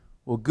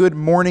Well, good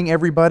morning,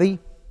 everybody.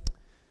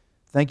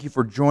 Thank you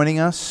for joining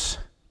us.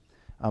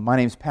 My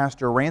name is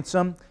Pastor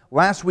Ransom.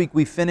 Last week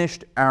we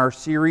finished our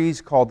series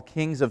called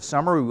Kings of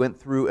Summer. We went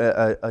through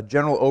a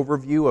general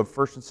overview of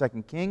 1st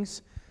and 2nd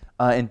Kings.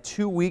 In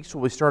 2 weeks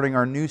we'll be starting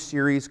our new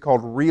series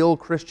called Real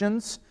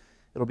Christians.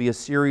 It'll be a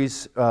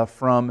series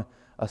from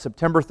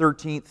September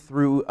 13th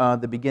through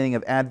the beginning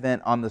of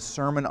Advent on the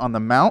Sermon on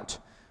the Mount,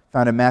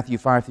 found in Matthew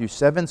 5 through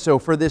 7. So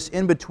for these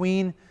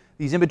in-between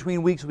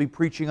weeks, we'll be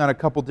preaching on a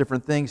couple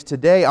different things.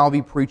 Today, I'll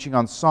be preaching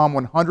on Psalm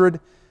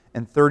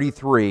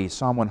 133.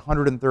 Psalm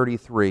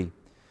 133.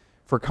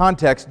 For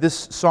context,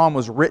 this psalm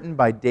was written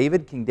by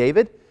David, King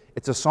David.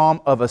 It's a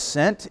psalm of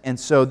ascent, and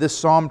so this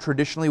psalm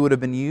traditionally would have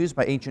been used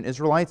by ancient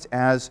Israelites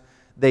as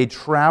they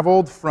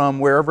traveled from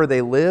wherever they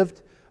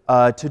lived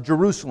to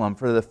Jerusalem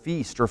for the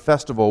feast or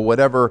festival,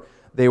 whatever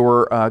they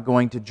were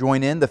going to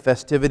join in, the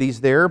festivities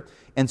there.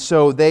 And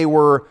so they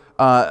were,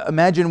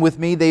 imagine with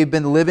me, they've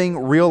been living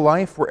real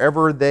life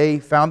wherever they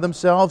found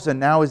themselves, and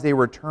now as they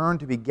return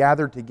to be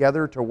gathered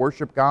together to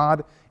worship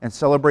God and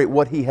celebrate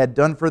what He had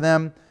done for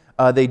them,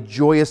 they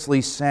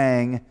joyously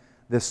sang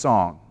this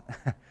song.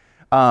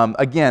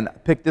 Again,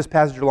 picked this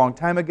passage a long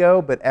time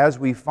ago, but as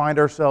we find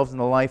ourselves in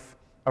the life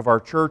of our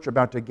church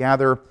about to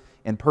gather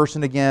in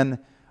person again,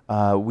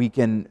 we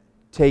can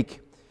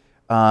take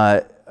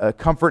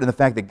comfort in the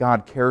fact that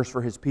God cares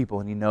for His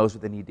people and He knows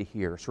what they need to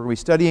hear. So we're going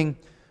to be studying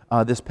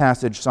this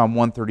passage, Psalm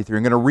 133.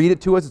 I'm going to read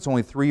it to us. It's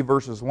only 3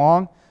 verses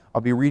long.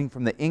 I'll be reading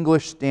from the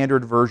English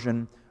Standard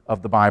Version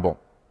of the Bible.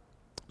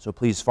 So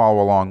please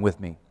follow along with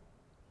me.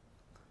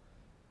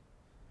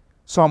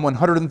 Psalm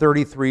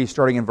 133,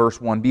 starting in verse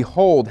 1.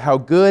 Behold, how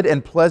good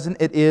and pleasant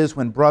it is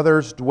when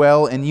brothers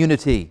dwell in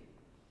unity.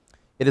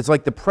 It is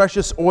like the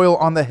precious oil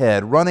on the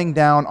head, running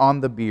down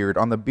on the beard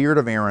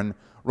of Aaron,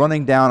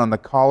 running down on the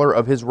collar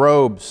of his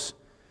robes.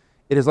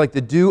 It is like the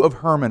dew of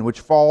Hermon,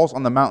 which falls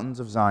on the mountains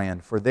of Zion.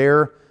 For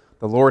there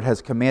the Lord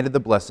has commanded the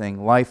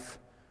blessing, life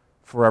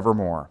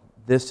forevermore.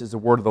 This is the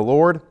word of the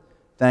Lord.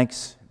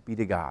 Thanks be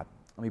to God.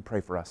 Let me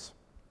pray for us.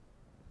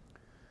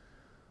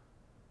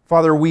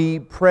 Father, we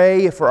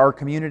pray for our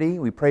community.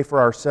 We pray for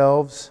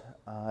ourselves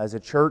as a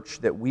church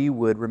that we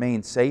would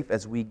remain safe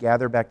as we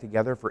gather back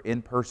together for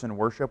in-person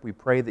worship. We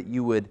pray that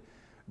you would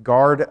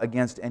guard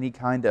against any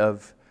kind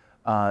of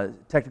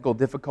technical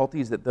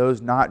difficulties, that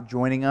those not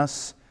joining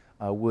us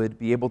would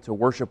be able to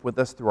worship with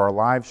us through our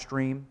live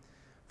stream.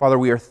 Father,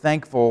 we are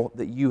thankful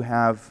that you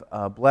have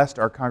blessed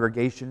our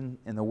congregation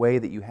in the way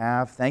that you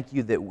have. Thank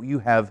you that you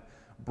have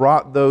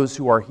brought those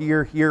who are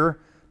here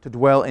to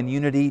dwell in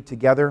unity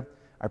together.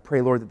 I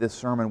pray, Lord, that this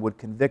sermon would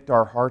convict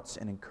our hearts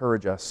and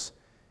encourage us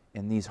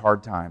in these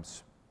hard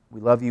times. We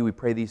love you. We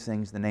pray these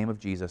things in the name of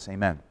Jesus.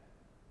 Amen.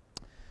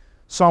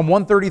 Psalm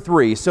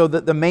 133. So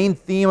the main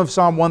theme of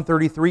Psalm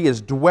 133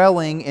 is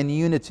dwelling in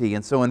unity.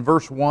 And so in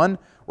verse 1,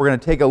 we're going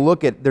to take a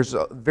look at, there's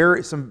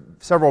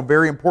several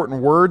very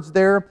important words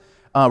there.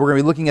 We're going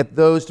to be looking at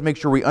those to make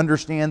sure we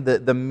understand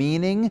the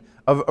meaning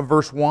of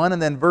verse 1.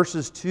 And then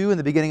verses 2 and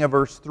the beginning of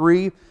verse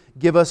 3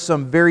 give us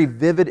some very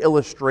vivid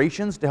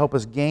illustrations to help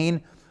us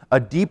gain a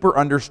deeper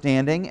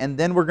understanding. And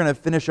then we're going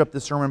to finish up the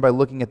sermon by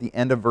looking at the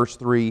end of verse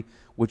 3,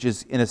 which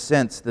is, in a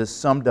sense, the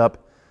summed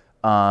up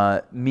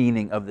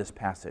meaning of this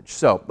passage.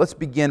 So let's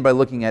begin by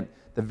looking at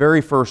the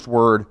very first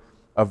word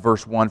of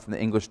verse 1 from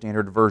the English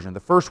Standard Version. The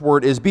first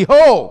word is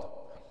behold.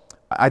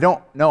 I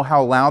don't know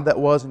how loud that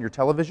was on your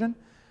television,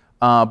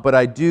 but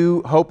I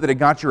do hope that it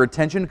got your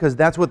attention, because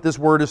that's what this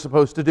word is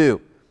supposed to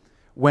do.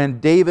 When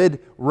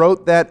David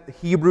wrote that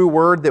Hebrew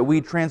word that we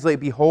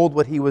translate behold,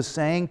 what he was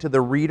saying to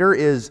the reader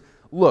is,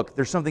 look,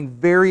 there's something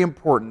very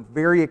important,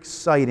 very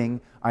exciting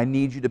I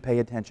need you to pay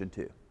attention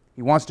to.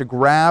 He wants to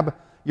grab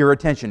your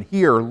attention.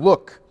 Here,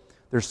 look,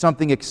 there's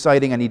something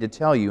exciting I need to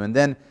tell you. And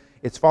then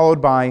it's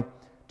followed by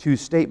 2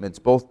 statements,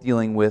 both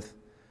dealing with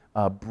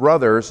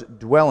brothers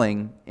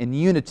dwelling in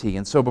unity.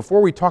 And so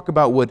before we talk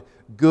about what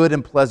good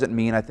and pleasant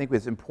mean, I think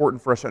it's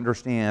important for us to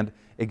understand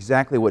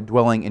exactly what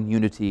dwelling in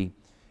unity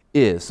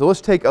is. So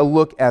let's take a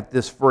look at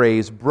this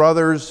phrase,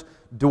 brothers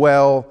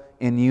dwell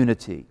in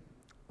unity.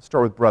 Let's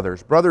start with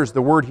brothers. Brothers,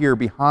 the word here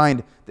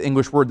behind the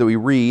English word that we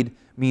read,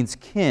 means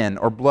kin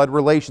or blood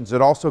relations.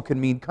 It also can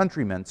mean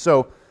countrymen.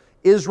 So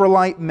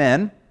Israelite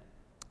men,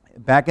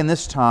 back in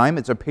this time,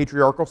 it's a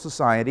patriarchal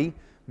society,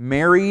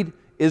 married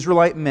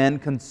Israelite men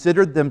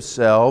considered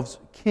themselves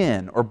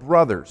kin or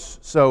brothers.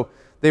 So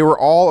they were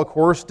all, of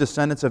course,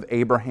 descendants of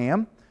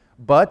Abraham,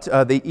 but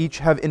they each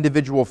have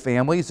individual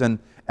families, and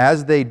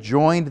as they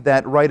joined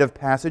that rite of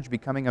passage,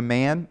 becoming a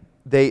man,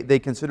 they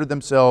considered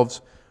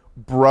themselves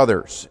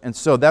brothers. And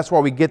so that's why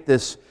we get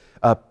this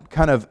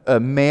kind of a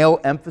male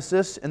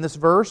emphasis in this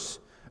verse,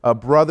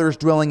 brothers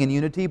dwelling in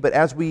unity. But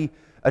as we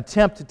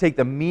attempt to take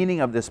the meaning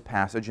of this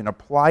passage and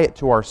apply it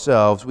to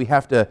ourselves, we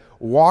have to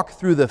walk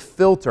through the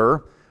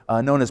filter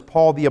known as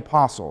Paul the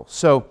Apostle.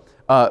 So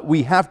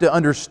we have to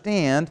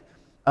understand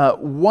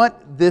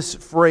what this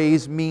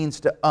phrase means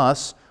to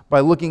us by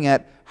looking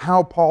at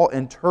how Paul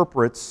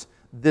interprets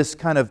this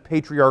kind of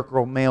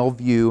patriarchal male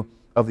view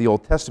of the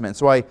Old Testament.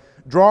 So I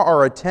draw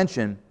our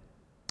attention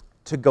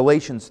to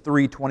Galatians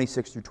 3,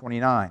 26 through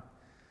 29.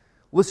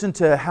 Listen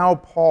to how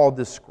Paul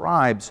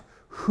describes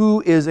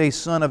who is a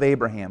son of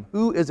Abraham,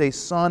 who is a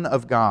son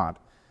of God.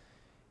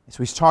 So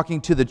he's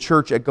talking to the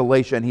church at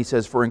Galatia, and he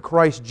says, "For in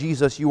Christ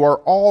Jesus you are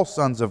all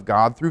sons of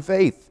God through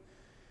faith.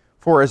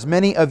 For as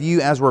many of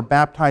you as were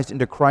baptized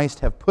into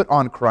Christ have put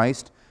on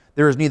Christ.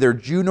 There is neither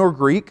Jew nor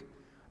Greek,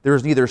 there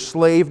is neither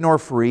slave nor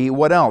free."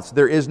 What else?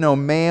 "There is no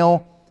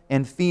male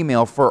and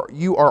female, for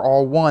you are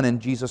all one in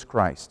Jesus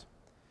Christ."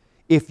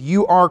 If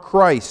you are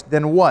Christ,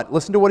 then what?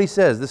 Listen to what he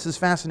says. This is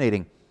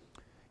fascinating.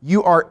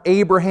 "You are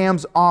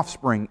Abraham's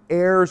offspring,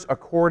 heirs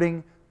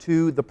according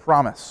to the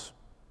promise."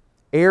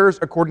 Heirs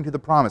according to the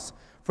promise.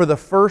 For the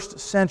first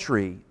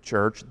century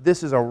church,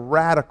 this is a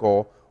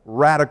radical,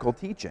 radical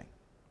teaching.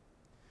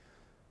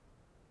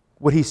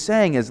 What he's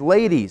saying is,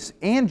 ladies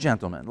and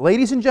gentlemen,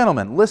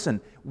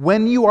 listen,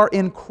 when you are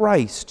in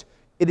Christ,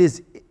 it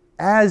is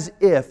as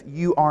if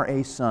you are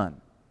a son.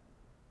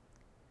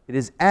 It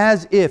is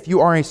as if you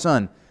are a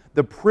son.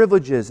 The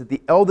privileges that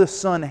the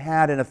eldest son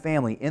had in a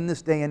family in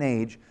this day and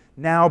age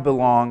now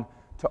belong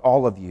to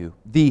all of you.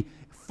 The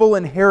full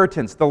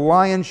inheritance, the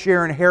lion's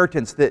share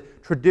inheritance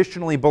that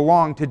traditionally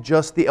belonged to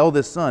just the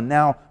eldest son,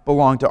 now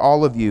belong to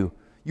all of you.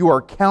 You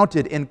are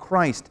counted in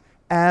Christ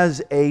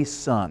as a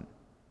son.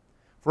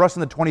 For us in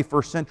the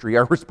 21st century,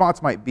 our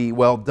response might be,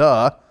 well,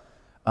 duh.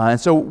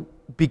 And so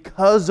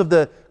because of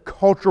the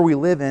culture we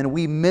live in,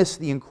 we miss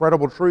the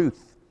incredible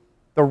truth,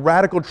 the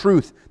radical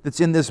truth that's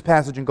in this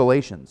passage in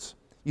Galatians.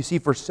 You see,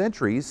 for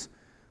centuries,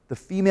 the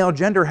female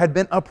gender had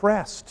been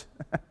oppressed,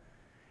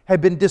 had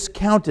been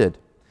discounted.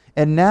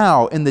 And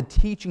now, in the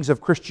teachings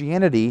of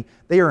Christianity,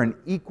 they are an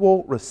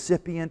equal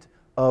recipient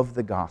of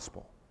the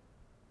gospel.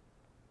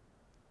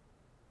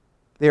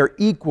 They are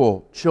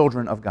equal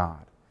children of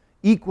God,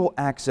 equal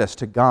access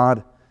to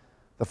God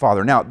the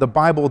Father. Now, the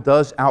Bible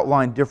does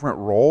outline different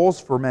roles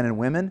for men and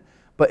women,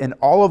 but in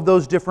all of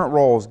those different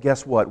roles,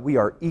 guess what? We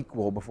are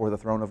equal before the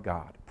throne of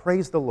God.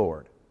 Praise the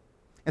Lord.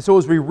 And so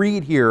as we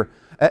read here,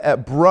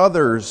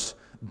 brothers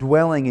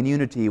dwelling in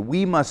unity,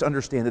 we must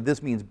understand that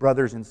this means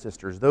brothers and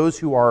sisters, those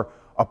who are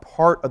a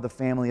part of the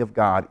family of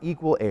God,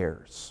 equal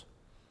heirs.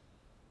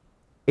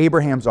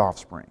 Abraham's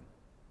offspring,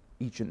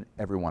 each and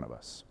every one of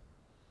us.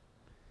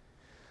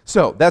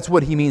 So that's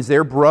what he means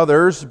there,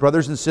 brothers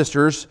and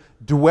sisters,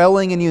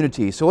 dwelling in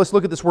unity. So let's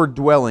look at this word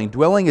dwelling.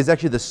 Dwelling is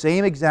actually the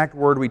same exact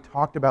word we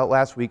talked about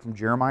last week from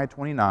Jeremiah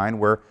 29,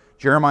 where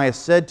Jeremiah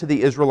said to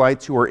the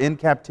Israelites who are in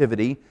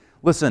captivity,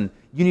 listen,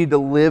 you need to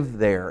live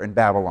there in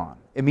Babylon.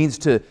 It means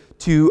to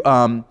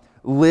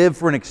live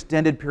for an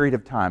extended period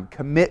of time,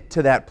 commit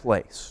to that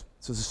place.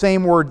 So it's the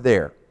same word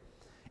there.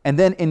 And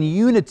then in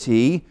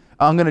unity,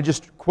 I'm going to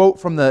just quote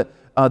from the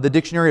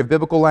Dictionary of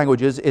Biblical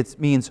Languages. It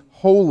means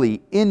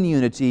wholly in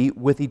unity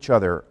with each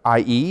other,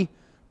 i.e.,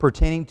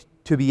 pertaining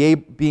to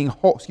being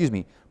whole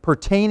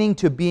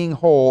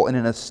and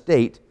in a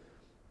state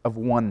of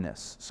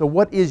oneness. So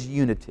what is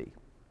unity?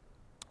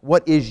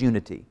 What is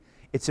unity?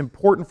 It's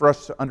important for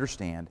us to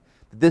understand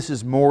that this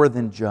is more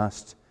than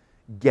just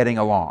getting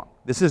along.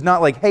 This is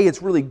not like, hey,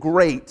 it's really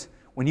great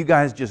when you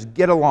guys just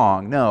get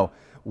along. No.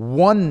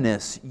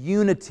 Oneness,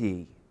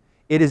 unity,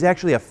 it is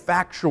actually a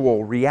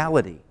factual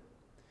reality.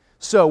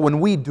 So when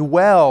we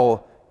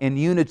dwell in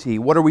unity,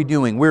 what are we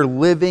doing? We're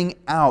living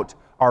out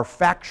our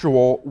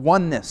factual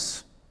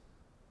oneness.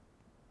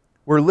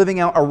 We're living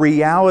out a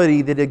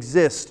reality that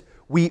exists.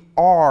 We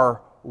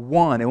are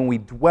one. And when we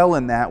dwell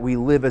in that, we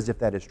live as if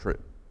that is true.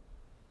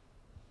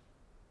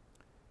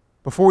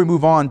 Before we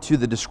move on to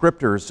the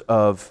descriptors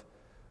of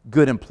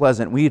good and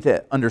pleasant, we need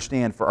to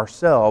understand for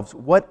ourselves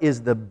what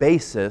is the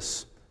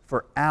basis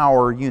for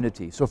our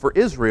unity. So for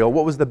Israel,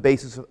 what was the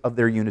basis of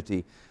their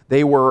unity?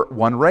 They were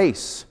one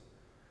race.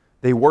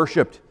 They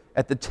worshipped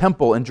at the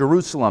temple in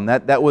Jerusalem.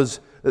 That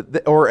was,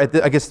 or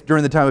I guess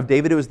during the time of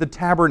David, it was the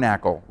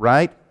tabernacle,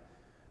 right?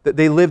 That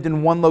they lived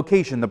in one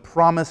location, the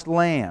promised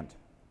land.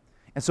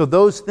 And so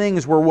those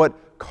things were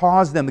what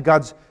caused them,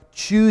 God's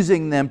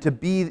choosing them to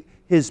be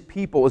His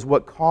people is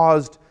what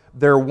caused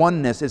their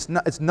oneness. It's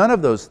none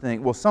of those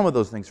things, well, some of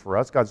those things for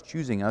us, God's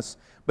choosing us,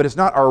 but it's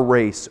not our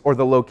race or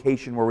the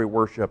location where we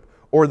worship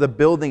or the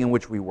building in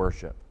which we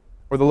worship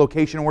or the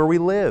location where we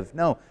live.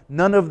 No,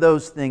 none of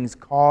those things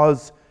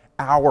cause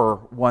our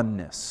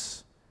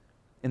oneness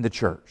in the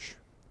church.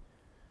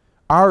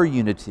 Our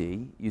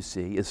unity, you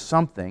see, is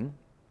something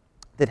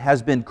that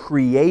has been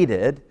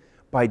created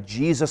by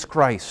Jesus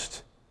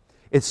Christ.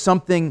 It's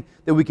something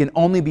that we can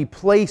only be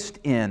placed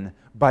in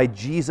by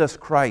Jesus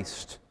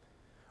Christ.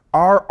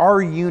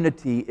 Our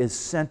unity is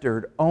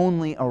centered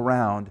only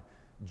around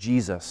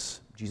Jesus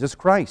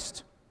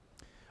Christ.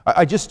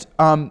 I just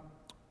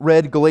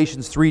read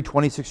Galatians 3,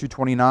 26 through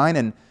 29,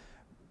 and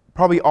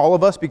probably all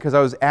of us, because I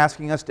was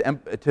asking us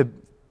to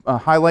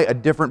highlight a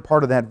different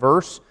part of that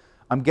verse,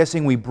 I'm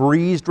guessing we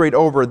breezed right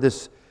over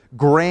this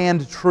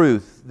grand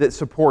truth that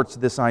supports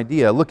this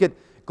idea. Look at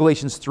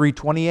Galatians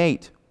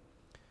 3:28.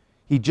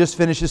 He just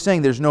finishes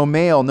saying there's no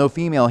male, no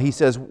female. He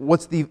says,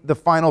 what's the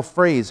final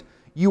phrase?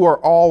 You are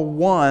all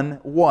one,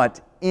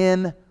 what?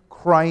 In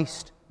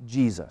Christ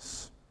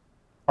Jesus.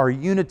 Our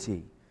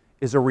unity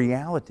is a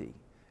reality.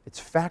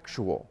 It's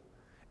factual.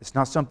 It's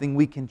not something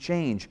we can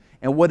change.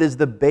 And what is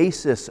the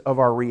basis of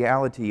our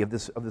reality, of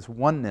this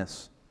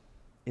oneness?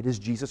 It is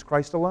Jesus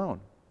Christ alone.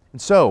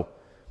 And so,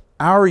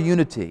 our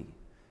unity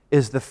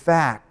is the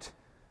fact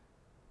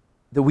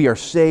that we are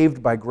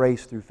saved by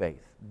grace through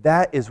faith.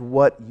 That is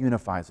what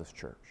unifies us,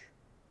 church.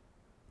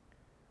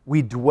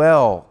 We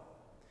dwell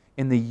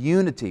in the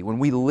unity when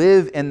we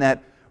live in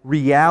that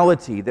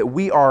reality that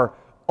we are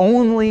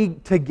only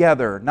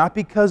together, not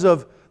because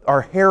of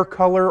our hair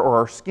color or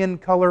our skin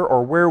color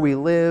or where we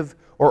live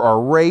or our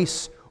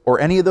race or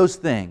any of those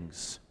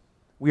things.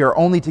 We are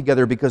only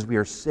together because we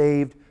are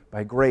saved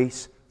by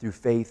grace through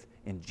faith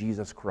in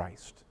Jesus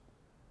Christ.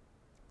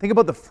 Think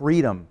about the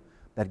freedom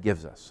that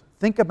gives us.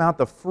 Think about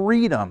the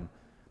freedom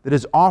that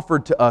is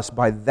offered to us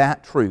by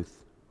that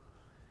truth.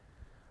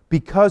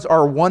 Because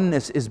our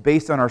oneness is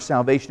based on our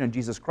salvation in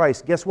Jesus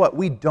Christ, guess what?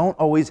 We don't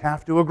always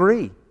have to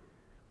agree.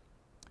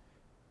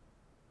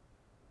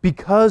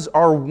 Because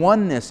our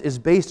oneness is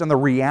based on the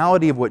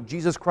reality of what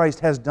Jesus Christ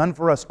has done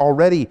for us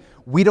already,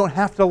 we don't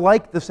have to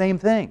like the same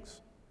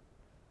things.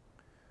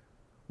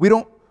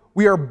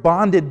 We are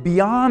bonded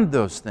beyond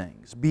those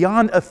things,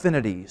 beyond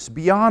affinities,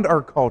 beyond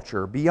our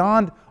culture,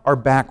 beyond our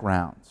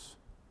backgrounds.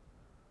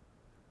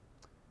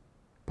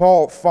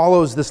 Paul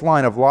follows this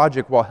line of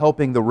logic while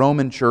helping the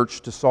Roman church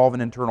to solve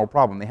an internal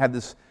problem. They had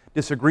this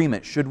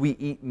disagreement. Should we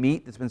eat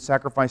meat that's been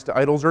sacrificed to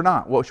idols or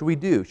not? What should we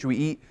do? Should we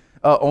eat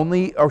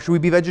only, or should we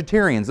be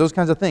vegetarians? Those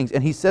kinds of things.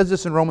 And he says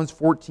this in Romans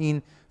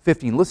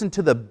 14:15. Listen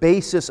to the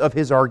basis of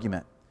his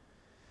argument.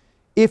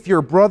 If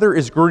your brother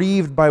is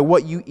grieved by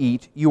what you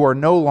eat, you are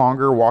no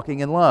longer walking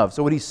in love.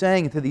 So what he's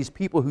saying to these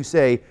people who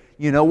say,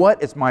 you know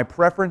what, it's my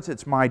preference,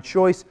 it's my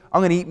choice, I'm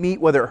going to eat meat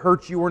whether it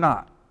hurts you or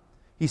not.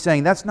 He's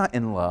saying that's not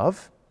in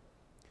love.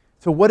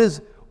 So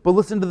but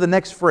listen to the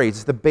next phrase,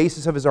 it's the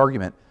basis of his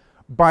argument.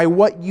 By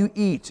what you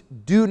eat,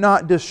 do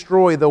not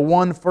destroy the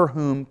one for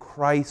whom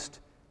Christ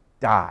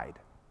died.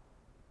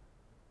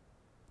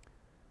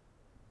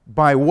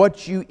 By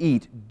what you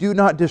eat, do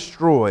not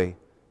destroy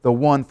the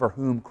one for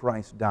whom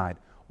Christ died.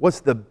 What's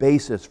the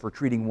basis for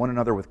treating one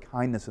another with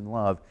kindness and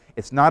love?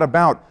 It's not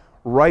about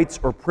rights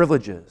or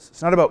privileges.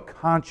 It's not about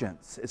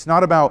conscience. It's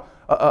not about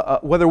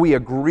whether we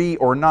agree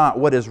or not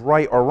what is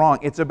right or wrong.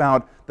 It's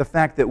about the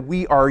fact that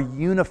we are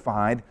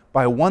unified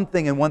by one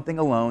thing and one thing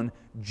alone.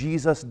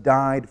 Jesus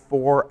died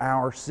for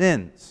our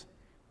sins.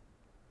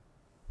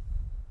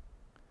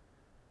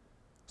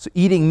 So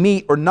eating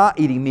meat or not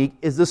eating meat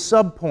is the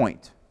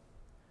subpoint.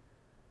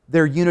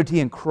 Their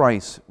unity in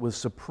Christ was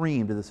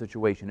supreme to the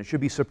situation. It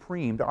should be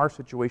supreme to our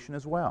situation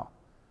as well.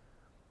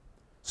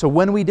 So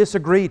when we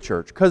disagree,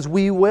 church, because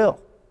we will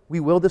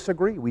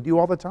disagree. We do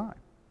all the time.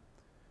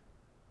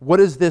 What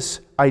is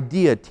this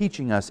idea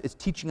teaching us? It's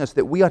teaching us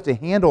that we ought to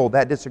handle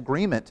that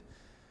disagreement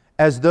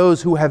as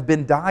those who have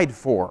been died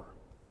for.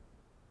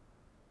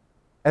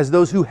 As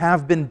those who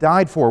have been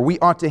died for. We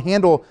ought to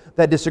handle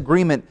that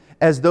disagreement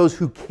as those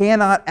who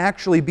cannot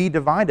actually be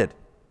divided.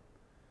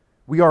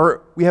 We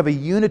have a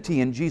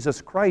unity in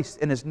Jesus Christ,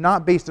 and it's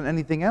not based on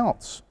anything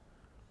else.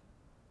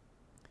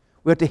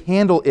 We have to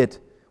handle it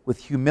with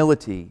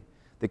humility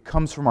that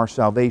comes from our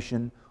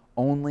salvation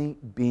only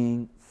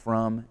being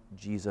from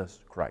Jesus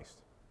Christ.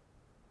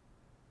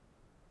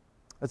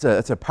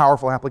 That's a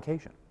powerful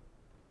application.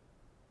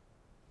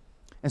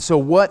 And so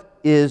what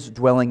is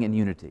dwelling in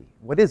unity?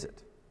 What is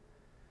it?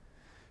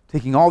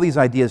 Taking all these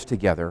ideas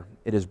together,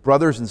 it is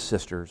brothers and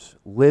sisters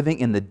living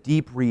in the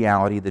deep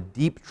reality, the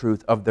deep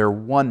truth of their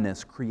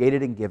oneness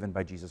created and given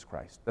by Jesus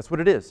Christ. That's what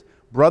it is.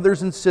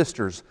 Brothers and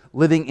sisters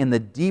living in the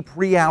deep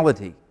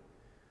reality,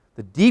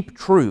 the deep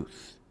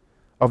truth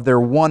of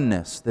their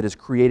oneness that is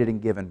created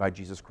and given by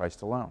Jesus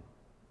Christ alone.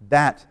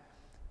 That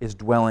is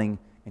dwelling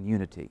in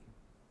unity.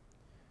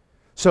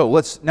 So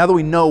now that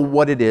we know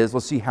what it is,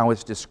 let's see how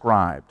it's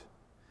described.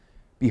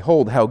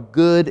 Behold, how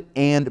good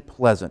and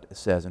pleasant, it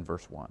says in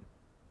verse 1.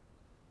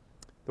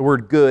 The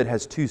word good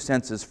has two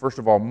senses. First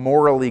of all,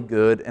 morally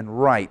good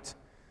and right,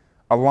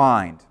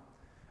 aligned.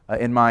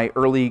 In my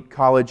early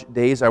college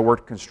days, I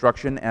worked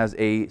construction as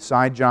a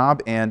side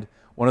job, and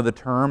one of the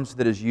terms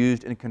that is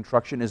used in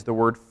construction is the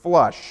word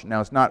flush. Now,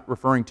 it's not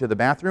referring to the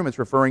bathroom. It's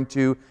referring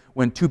to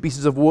when two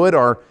pieces of wood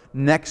are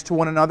next to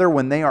one another,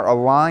 when they are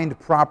aligned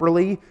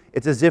properly,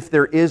 it's as if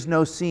there is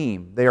no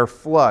seam. They are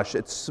flush.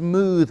 It's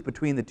smooth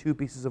between the two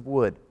pieces of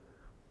wood.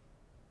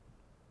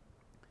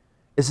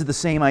 This is the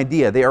same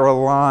idea. They are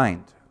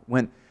aligned.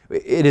 When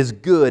it is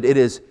good, it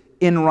is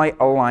in right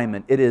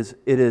alignment. It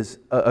is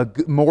a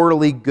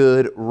morally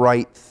good,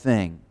 right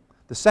thing.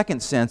 The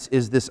second sense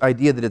is this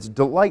idea that it's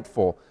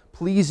delightful,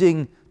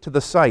 pleasing to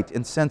the sight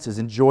and senses,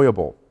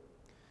 enjoyable.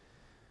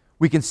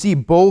 We can see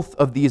both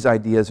of these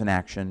ideas in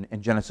action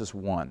in Genesis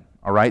 1.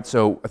 All right,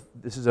 so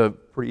this is a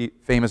pretty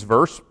famous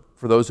verse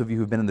for those of you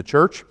who've been in the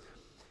church.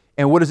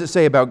 And what does it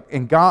say about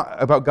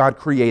God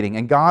creating?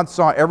 And God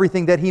saw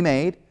everything that He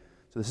made.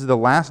 So this is the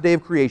last day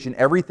of creation.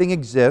 Everything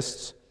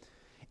exists.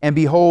 And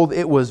behold,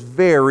 it was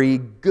very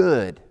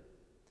good.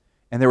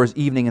 And there was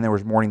evening and there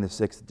was morning the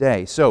sixth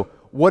day. So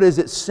what is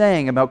it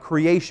saying about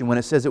creation when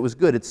it says it was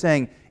good? It's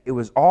saying it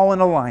was all in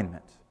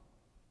alignment.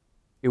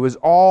 It was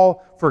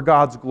all for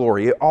God's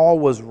glory. It all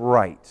was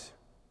right.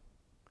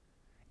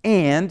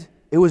 And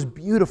it was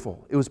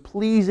beautiful. It was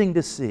pleasing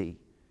to see.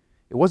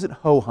 It wasn't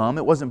ho-hum.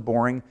 It wasn't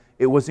boring.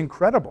 It was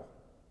incredible.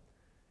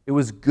 It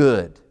was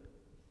good,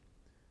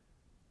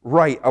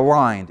 right,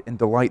 aligned, and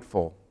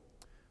delightful.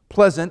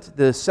 Pleasant,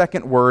 the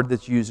second word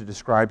that's used to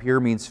describe here,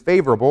 means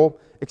favorable,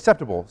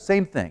 acceptable.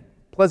 Same thing.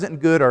 Pleasant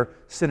and good are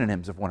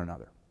synonyms of one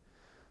another.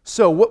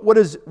 So what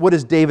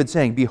is David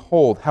saying?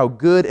 Behold, how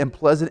good and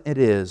pleasant it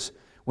is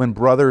when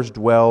brothers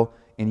dwell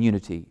in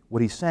unity.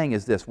 What he's saying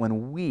is this: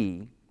 when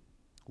we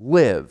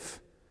live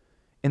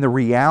in the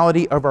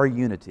reality of our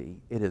unity,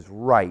 it is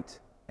right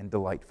and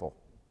delightful.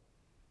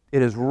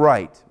 It is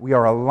right. We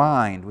are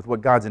aligned with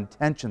what God's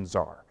intentions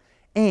are.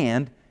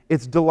 And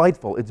it's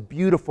delightful. It's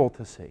beautiful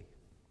to see.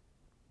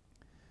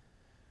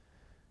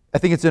 I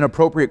think it's an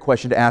appropriate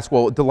question to ask,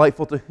 well,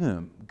 delightful to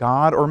whom?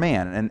 God or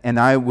man? And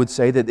I would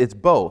say that it's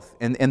both.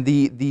 And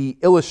the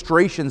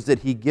illustrations that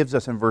he gives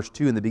us in verse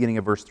 2 and the beginning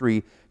of verse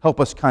 3 help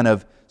us kind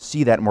of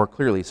see that more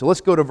clearly. So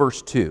let's go to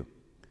verse 2.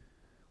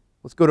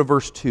 Let's go to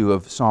verse 2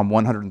 of Psalm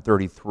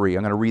 133.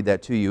 I'm going to read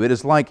that to you. It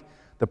is like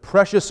the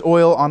precious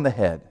oil on the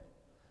head,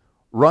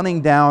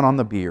 running down on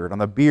the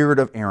beard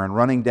of Aaron,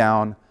 running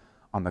down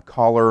on the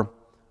collar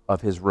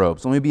of his robe.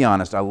 So let me be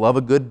honest, I love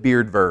a good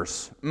beard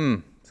verse.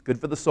 It's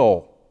good for the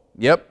soul.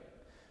 Yep.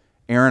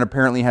 Aaron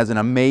apparently has an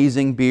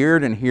amazing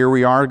beard, and here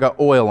we are, got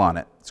oil on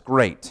it. It's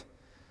great.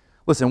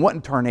 Listen, what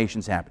in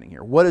tarnation's happening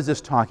here? What is this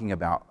talking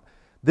about?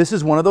 This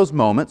is one of those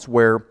moments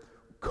where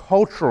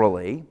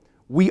culturally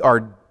we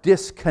are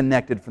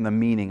disconnected from the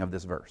meaning of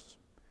this verse.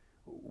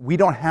 We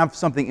don't have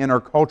something in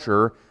our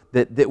culture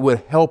that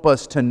would help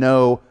us to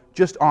know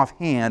just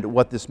offhand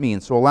what this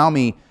means. So allow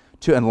me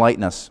to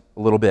enlighten us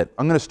a little bit.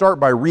 I'm going to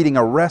start by reading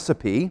a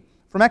recipe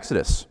from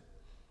Exodus.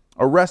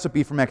 A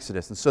recipe from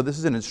Exodus. And so this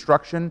is an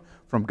instruction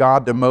from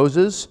God to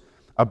Moses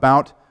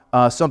about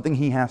something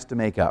he has to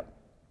make up.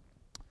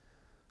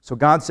 So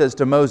God says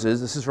to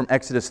Moses, this is from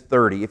Exodus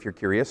 30, if you're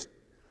curious,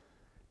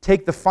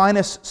 take the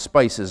finest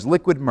spices,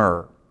 liquid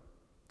myrrh,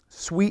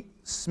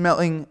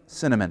 sweet-smelling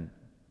cinnamon,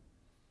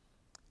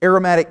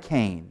 aromatic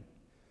cane,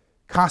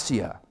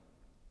 cassia,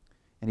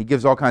 and he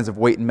gives all kinds of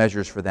weight and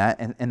measures for that,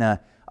 and a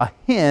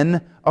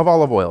hin of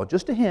olive oil,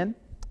 just a hin.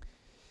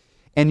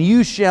 And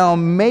you shall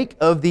make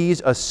of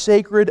these a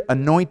sacred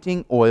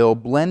anointing oil,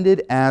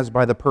 blended as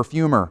by the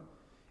perfumer.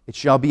 It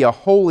shall be a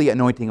holy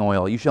anointing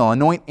oil. You shall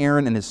anoint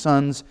Aaron and his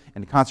sons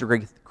and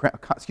consecrate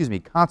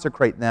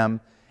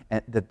them,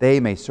 and that they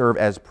may serve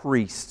as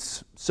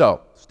priests.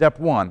 So, step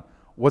one,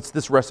 what's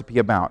this recipe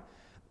about?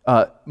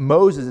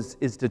 Moses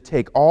is to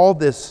take all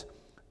this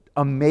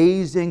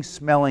amazing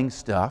smelling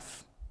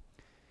stuff,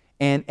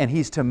 and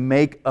he's to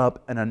make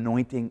up an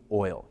anointing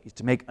oil. He's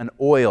to make an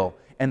oil,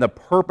 and the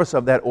purpose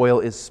of that oil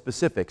is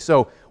specific.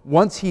 So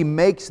once he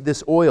makes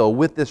this oil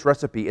with this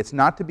recipe, it's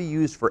not to be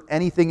used for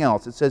anything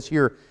else. It says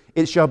here,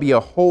 it shall be a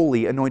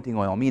holy anointing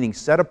oil, meaning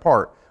set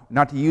apart,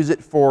 not to use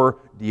it for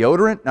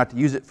deodorant, not to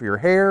use it for your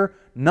hair,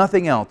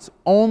 nothing else,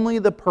 only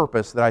the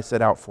purpose that I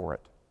set out for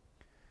it.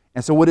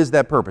 And so what is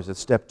that purpose? It's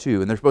step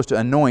 2. And they're supposed to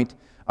anoint,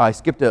 I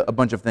skipped a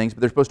bunch of things,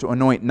 but they're supposed to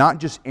anoint not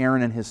just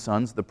Aaron and his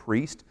sons, the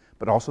priest,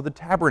 but also the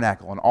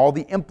tabernacle and all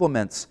the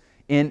implements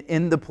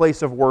in the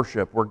place of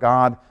worship where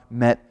God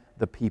met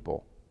the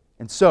people.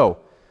 And so,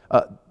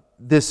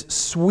 this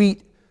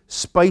sweet,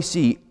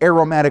 spicy,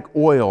 aromatic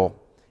oil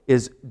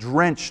is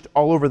drenched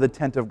all over the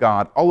tent of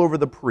God, all over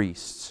the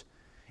priests.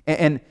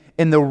 And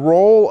the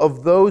role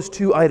of those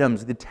two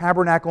items, the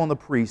tabernacle and the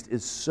priest,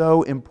 is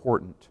so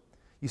important.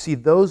 You see,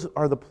 those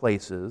are the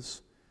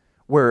places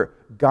where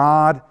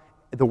God,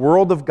 the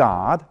world of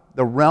God,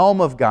 the realm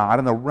of God,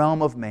 and the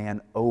realm of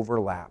man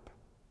overlap.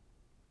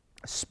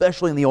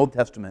 Especially in the Old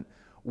Testament.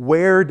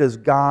 Where does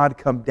God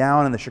come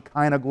down in the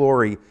Shekinah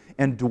glory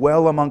and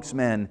dwell amongst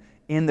men?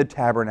 In the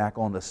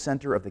tabernacle, in the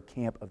center of the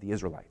camp of the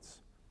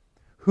Israelites.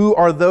 Who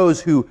are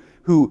those who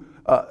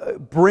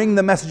bring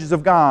the messages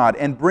of God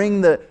and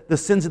bring the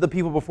sins of the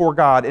people before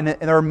God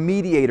and are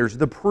mediators,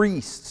 the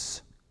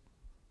priests?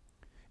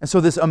 And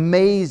so this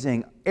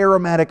amazing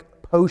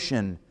aromatic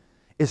potion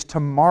is to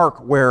mark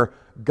where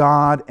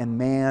God and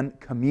man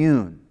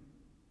commune.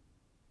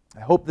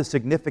 I hope the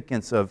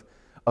significance of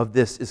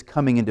this is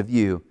coming into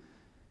view.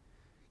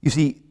 You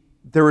see,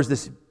 there is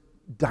this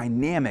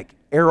dynamic,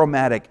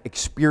 aromatic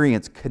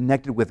experience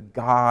connected with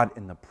God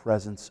in the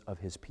presence of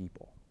His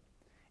people.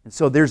 And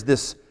so there's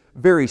this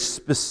very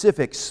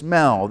specific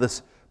smell,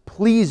 this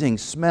pleasing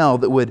smell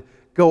that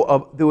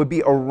would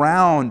be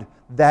around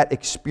that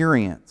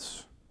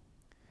experience.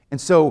 And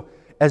so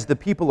as the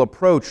people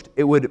approached,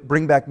 it would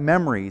bring back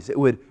memories, it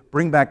would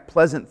bring back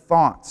pleasant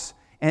thoughts,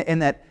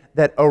 and that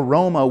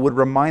aroma would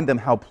remind them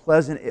how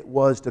pleasant it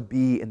was to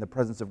be in the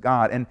presence of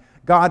God. And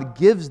God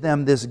gives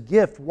them this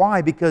gift.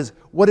 Why? Because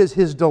what is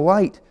His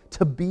delight?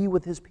 To be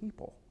with His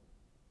people.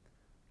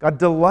 God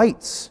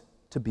delights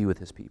to be with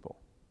His people.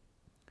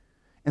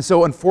 And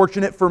so,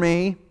 unfortunate for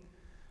me,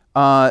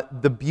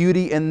 The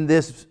beauty in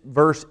this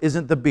verse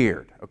isn't the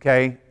beard,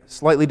 okay?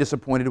 Slightly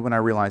disappointed when I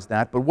realized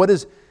that. But what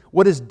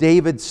is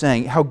David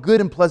saying? How good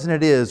and pleasant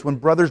it is when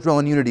brothers dwell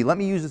in unity. Let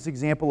me use this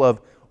example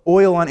of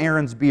oil on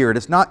Aaron's beard.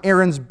 It's not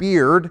Aaron's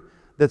beard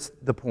that's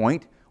the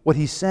point. What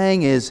he's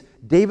saying is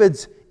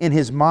David's in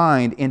his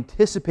mind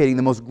anticipating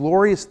the most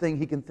glorious thing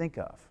he can think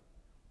of.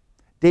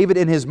 David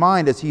in his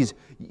mind, as he's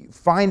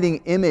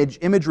finding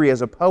imagery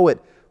as a poet,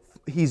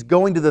 he's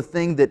going to the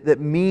thing that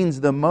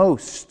means the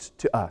most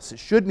to us. It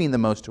should mean the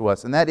most to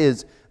us, and that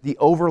is the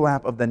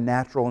overlap of the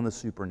natural and the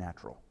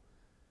supernatural.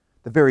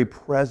 The very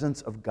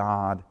presence of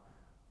God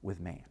with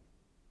man.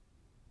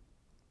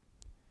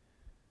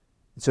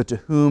 So to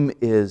whom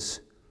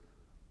is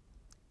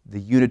the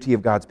unity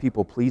of God's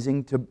people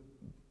pleasing? To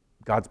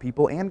God's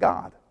people and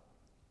God.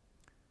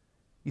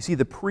 You see,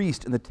 the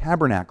priest and the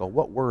tabernacle,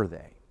 what were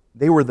they?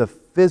 They were the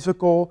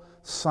physical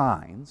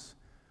signs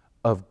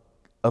of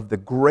the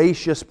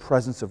gracious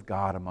presence of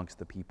God amongst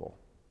the people.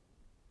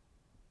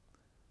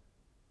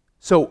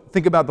 So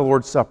think about the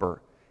Lord's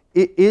Supper.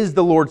 Is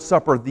the Lord's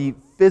Supper the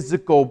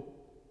physical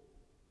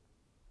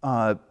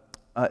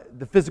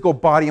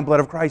body and blood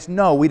of Christ?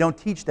 No, we don't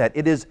teach that.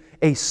 It is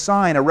a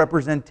sign, a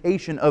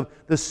representation of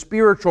the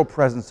spiritual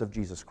presence of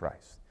Jesus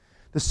Christ.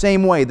 The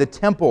same way, the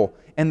temple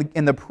and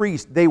the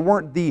priest, they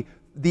weren't they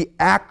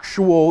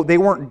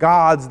weren't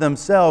gods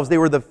themselves. They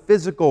were the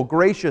physical,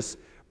 gracious,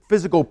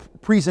 physical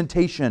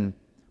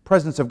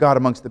presence of God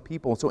amongst the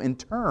people. So in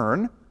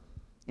turn,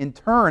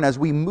 as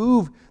we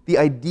move the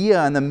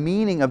idea and the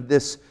meaning of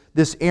this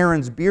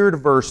Aaron's beard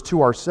verse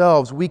to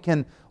ourselves, we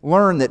can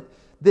learn that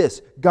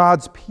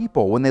God's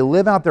people, when they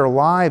live out their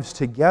lives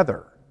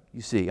together,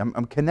 you see,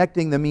 I'm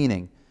connecting the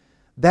meaning,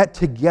 that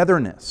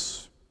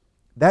togetherness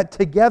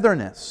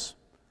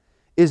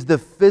is the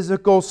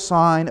physical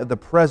sign of the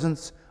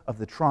presence of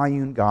the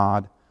triune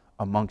God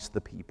amongst the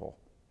people.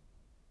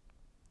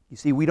 You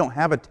see, we don't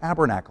have a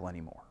tabernacle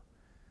anymore.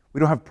 We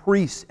don't have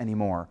priests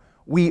anymore.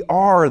 We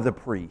are the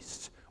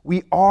priests.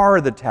 We are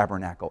the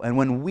tabernacle. And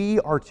when we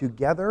are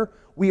together,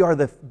 we are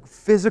the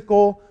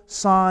physical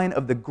sign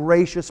of the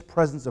gracious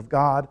presence of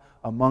God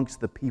amongst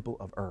the people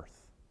of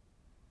earth.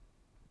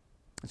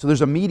 So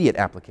there's immediate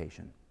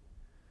application.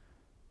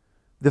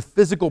 The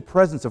physical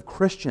presence of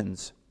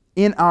Christians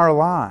in our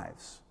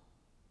lives.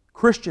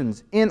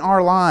 Christians in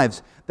our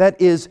lives,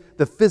 that is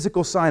the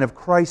physical sign of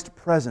Christ's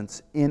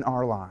presence in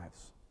our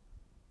lives.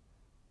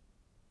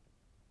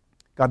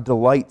 God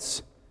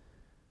delights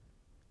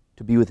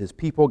to be with His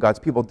people. God's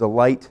people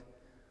delight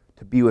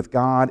to be with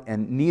God,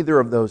 and neither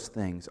of those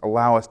things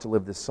allow us to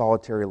live this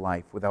solitary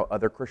life without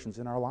other Christians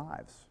in our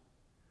lives.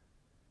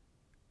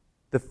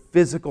 The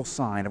physical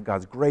sign of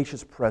God's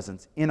gracious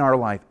presence in our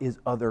life is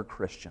other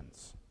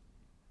Christians.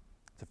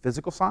 It's a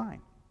physical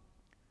sign.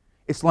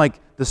 It's like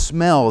the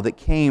smell that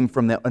came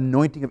from the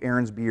anointing of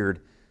Aaron's beard,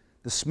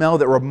 the smell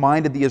that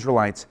reminded the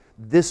Israelites,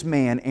 this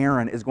man,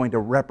 Aaron, is going to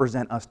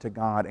represent us to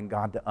God and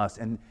God to us.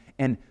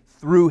 And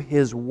through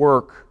his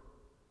work,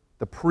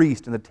 the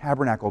priest and the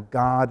tabernacle,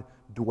 God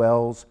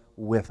dwells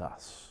with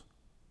us.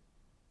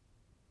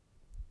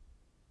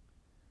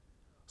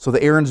 So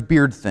the Aaron's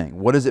beard thing,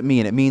 what does it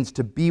mean? It means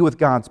to be with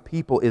God's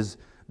people is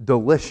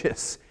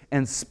delicious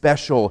and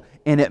special,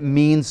 and it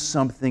means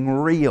something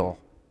real.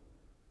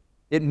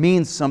 It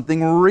means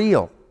something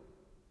real.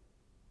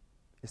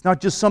 It's not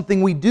just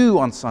something we do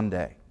on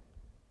Sunday.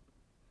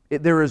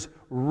 There is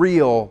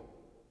real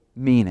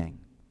meaning.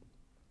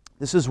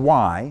 This is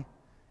why,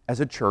 as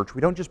a church,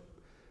 we don't just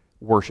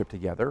worship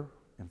together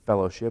in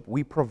fellowship.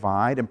 We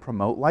provide and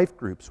promote life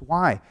groups.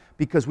 Why?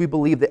 Because we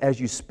believe that as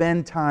you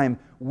spend time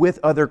with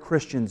other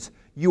Christians,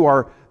 you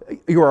are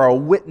a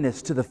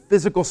witness to the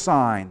physical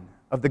sign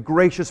of the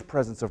gracious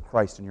presence of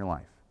Christ in your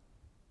life.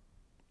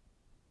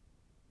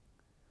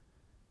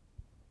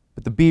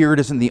 But the beard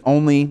isn't the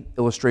only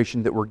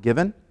illustration that we're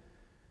given.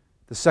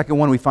 The second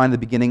one we find at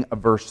the beginning of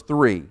verse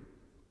 3.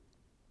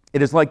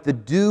 It is like the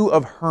dew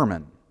of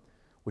Hermon,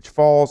 which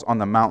falls on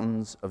the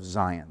mountains of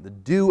Zion. The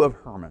dew of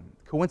Hermon.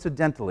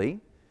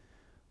 Coincidentally,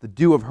 the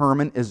dew of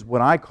Hermon is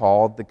what I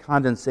call the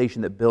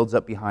condensation that builds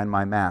up behind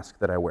my mask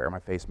that I wear, my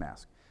face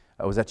mask.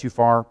 Was that too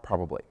far?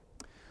 Probably.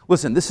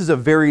 Listen, this is a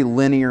very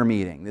linear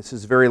meaning. This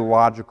is very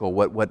logical.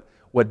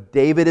 What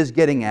David is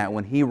getting at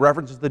when he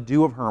references the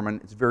dew of Hermon,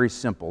 it's very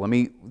simple. Let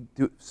me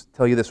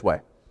tell you this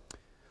way.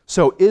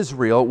 So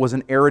Israel was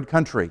an arid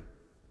country.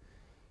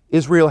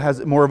 Israel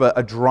has more of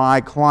a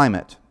dry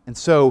climate. And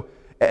so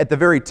at the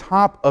very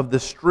top of the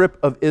strip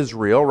of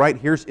Israel, right,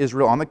 here's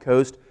Israel on the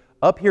coast.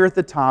 Up here at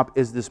the top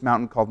is this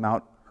mountain called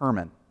Mount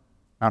Hermon.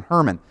 Mount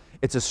Hermon.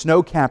 It's a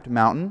snow-capped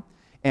mountain,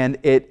 and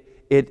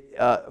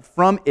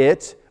from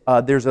it,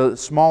 there's a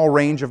small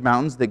range of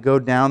mountains that go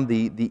down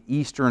the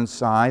eastern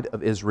side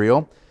of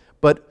Israel.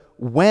 But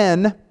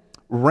when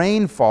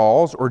rain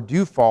falls or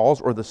dew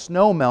falls or the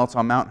snow melts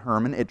on Mount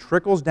Hermon, it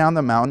trickles down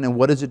the mountain, and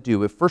what does it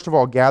do? It first of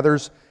all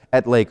gathers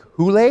at Lake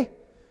Hule,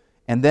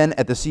 and then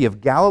at the Sea of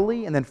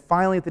Galilee, and then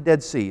finally at the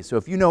Dead Sea. So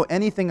if you know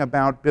anything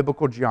about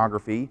biblical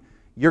geography,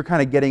 you're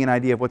kind of getting an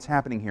idea of what's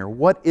happening here.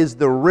 What is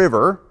the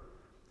river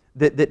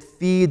that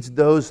feeds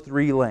those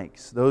three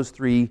lakes, those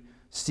three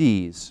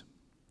seas?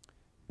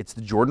 It's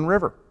the Jordan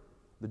River.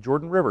 The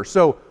Jordan River.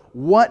 So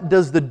what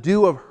does the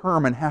dew of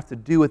Hermon have to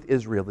do with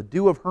Israel? The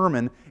dew of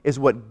Hermon is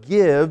what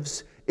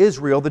gives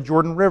Israel the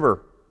Jordan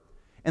River.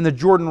 And the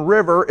Jordan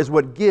River is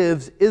what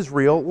gives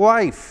Israel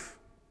life.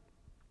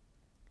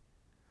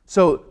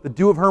 So the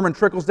dew of Hermon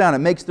trickles down. It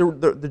makes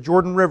the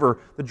Jordan River.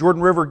 The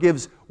Jordan River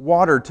gives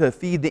water to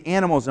feed the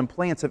animals and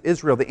plants of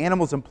Israel. The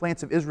animals and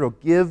plants of Israel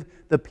give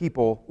the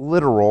people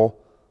literal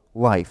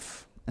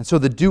life. And so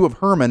the dew of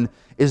Hermon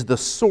is the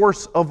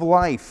source of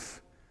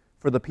life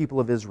for the people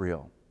of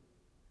Israel.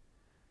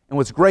 And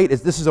what's great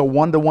is this is a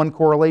one-to-one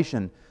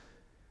correlation.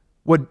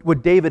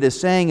 What David is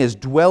saying is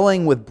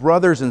dwelling with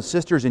brothers and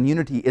sisters in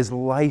unity is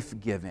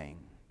life-giving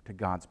to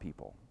God's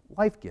people.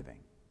 Life-giving.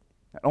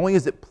 Not only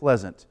is it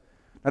pleasant,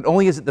 not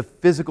only is it the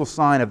physical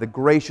sign of the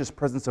gracious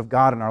presence of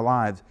God in our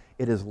lives,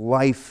 it is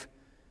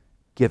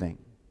life-giving.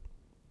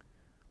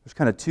 There's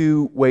kind of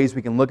two ways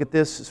we can look at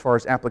this as far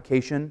as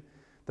application.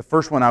 The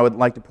first one I would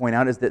like to point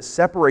out is that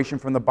separation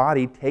from the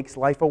body takes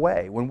life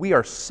away. When we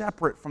are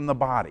separate from the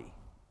body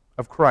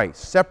of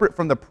Christ, separate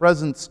from the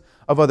presence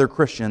of other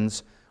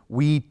Christians,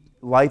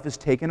 life is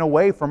taken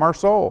away from our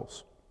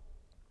souls.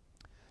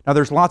 Now,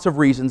 there's lots of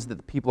reasons that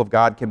the people of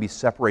God can be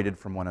separated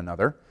from one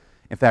another.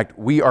 In fact,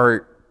 we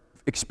are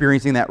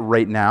experiencing that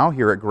right now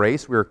here at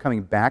Grace. We are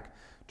coming back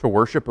to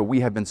worship, but we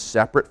have been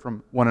separate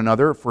from one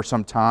another for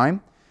some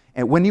time.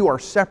 And when you are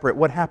separate,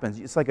 what happens?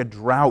 It's like a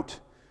drought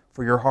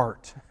for your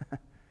heart.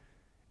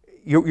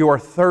 You are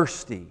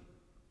thirsty.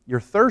 You're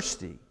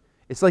thirsty.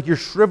 It's like you're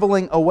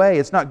shriveling away.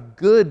 It's not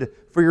good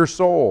for your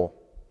soul.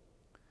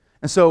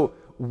 And so,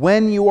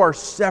 when you are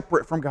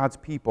separate from God's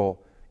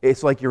people,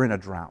 it's like you're in a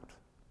drought.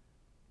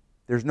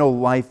 There's no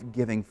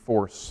life-giving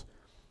force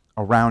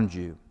around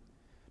you.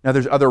 Now,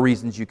 there's other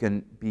reasons you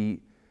can be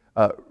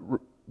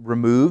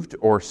removed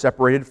or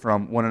separated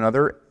from one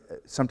another.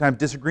 Sometimes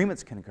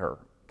disagreements can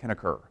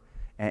occur,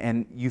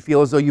 and you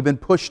feel as though you've been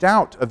pushed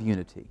out of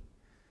unity.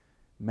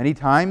 Many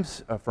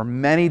times, for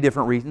many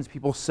different reasons,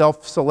 people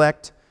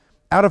self-select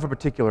out of a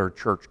particular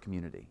church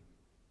community.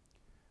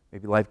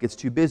 Maybe life gets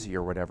too busy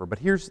or whatever. But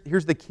here's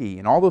the key.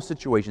 In all those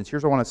situations,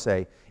 here's what I want to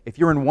say. If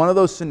you're in one of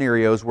those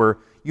scenarios where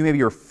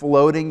you're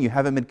floating, you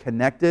haven't been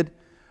connected,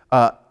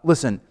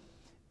 listen,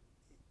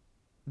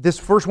 this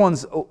first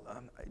one's,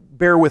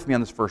 bear with me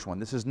on this first one.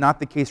 This is not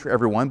the case for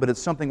everyone, but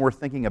it's something worth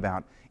thinking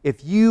about.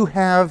 If you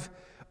have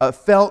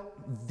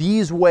felt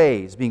these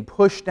ways, being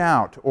pushed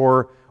out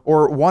or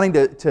wanting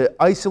to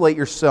isolate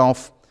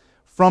yourself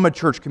from a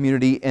church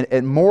community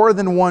and more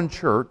than one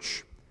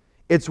church,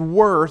 it's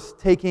worth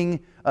taking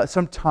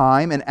some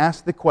time and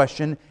ask the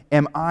question,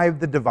 am I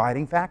the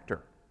dividing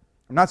factor?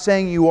 I'm not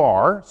saying you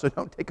are, so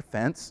don't take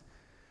offense.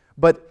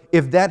 But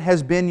if that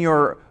has been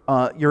your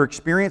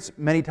experience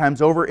many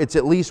times over, it's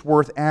at least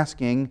worth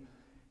asking,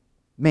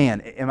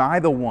 man, am I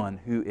the one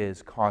who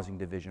is causing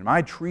division? Am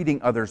I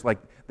treating others like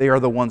they are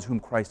the ones whom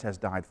Christ has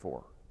died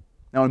for?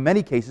 Now, in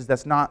many cases,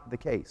 that's not the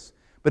case.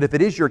 But if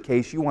it is your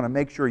case, you want to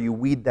make sure you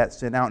weed that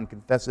sin out and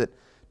confess it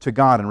to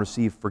God and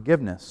receive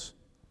forgiveness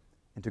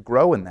and to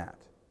grow in that.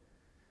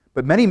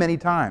 But many, many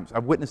times,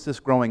 I've witnessed this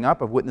growing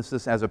up, I've witnessed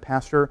this as a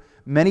pastor,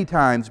 many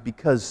times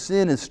because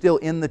sin is still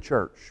in the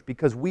church,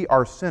 because we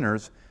are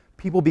sinners,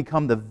 people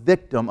become the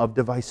victim of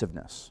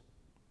divisiveness.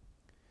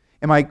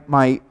 And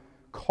my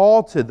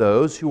call to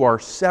those who are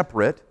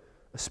separate,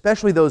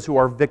 especially those who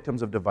are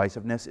victims of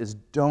divisiveness, is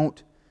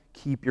don't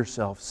keep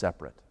yourself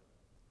separate.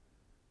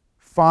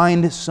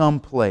 Find some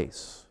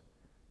place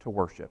to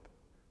worship.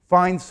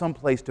 Find some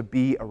place to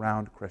be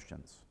around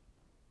Christians.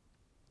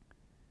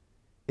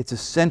 It's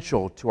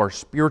essential to our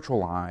spiritual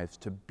lives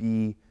to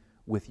be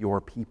with your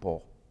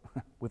people,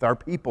 with our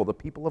people, the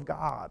people of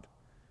God.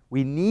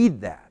 We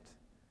need that.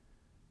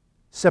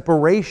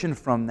 Separation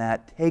from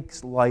that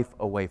takes life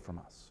away from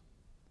us.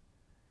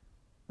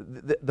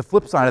 The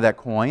flip side of that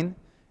coin,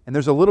 and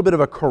there's a little bit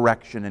of a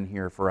correction in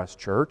here for us,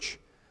 church,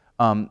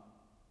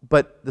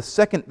 but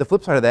the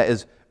flip side of that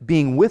is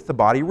being with the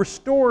body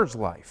restores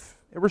life.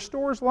 It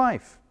restores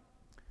life.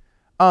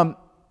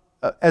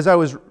 As I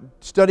was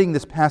studying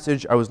this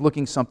passage, I was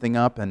looking something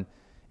up, and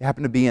it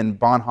happened to be in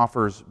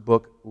Bonhoeffer's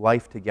book,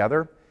 Life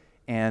Together.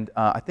 And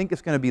I think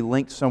it's going to be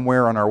linked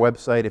somewhere on our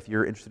website if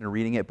you're interested in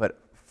reading it. But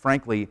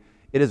frankly,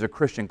 it is a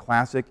Christian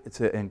classic.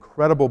 It's an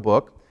incredible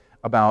book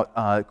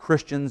about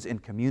Christians in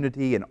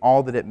community and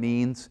all that it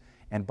means.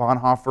 And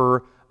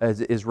Bonhoeffer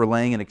is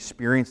relaying an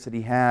experience that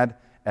he had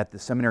at the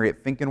seminary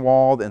at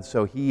Finkenwald. And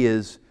so he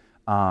is...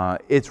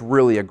 it's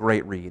really a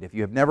great read. If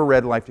you have never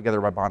read Life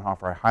Together by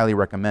Bonhoeffer, I highly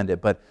recommend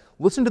it. But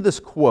listen to this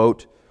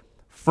quote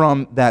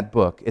from that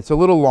book. It's a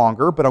little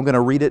longer, but I'm going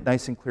to read it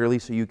nice and clearly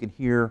so you can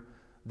hear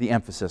the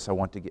emphasis I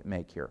want to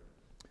make here.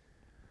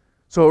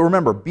 So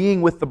remember,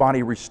 being with the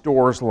body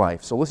restores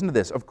life. So listen to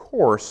this. Of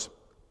course,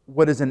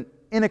 what is an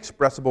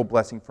inexpressible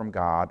blessing from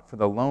God for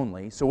the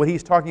lonely. So what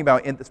he's talking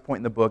about at this point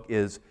in the book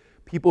is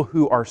people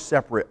who are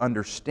separate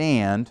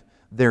understand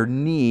their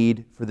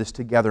need for this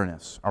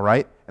togetherness, all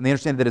right? And they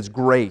understand that it's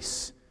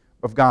grace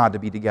of God to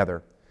be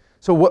together.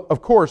 So,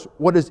 of course,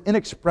 what is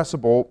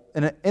inexpressible,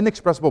 an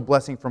inexpressible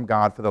blessing from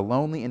God for the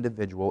lonely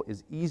individual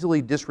is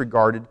easily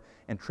disregarded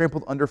and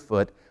trampled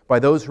underfoot by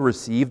those who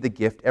receive the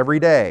gift every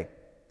day.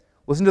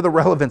 Listen to the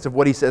relevance of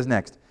what he says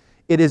next.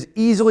 It is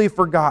easily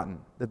forgotten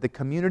that the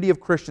community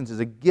of Christians is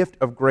a gift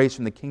of grace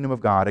from the kingdom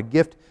of God, a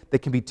gift that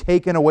can be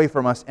taken away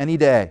from us any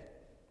day.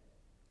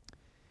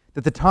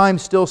 That the time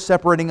still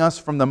separating us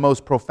from the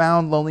most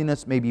profound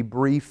loneliness may be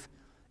brief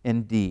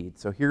indeed.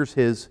 So here's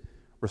his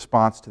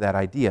response to that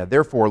idea.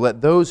 Therefore, let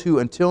those who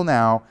until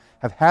now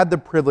have had the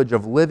privilege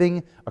of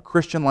living a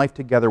Christian life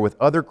together with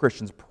other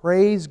Christians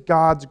praise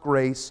God's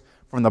grace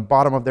from the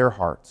bottom of their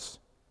hearts.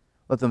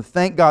 Let them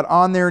thank God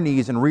on their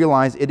knees and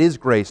realize it is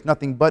grace,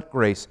 nothing but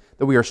grace,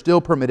 that we are still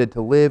permitted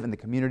to live in the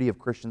community of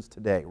Christians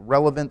today.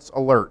 Relevance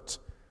alert.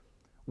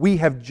 We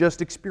have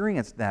just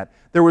experienced that.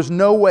 There was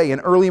no way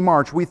in early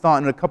March we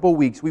thought in a couple of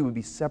weeks we would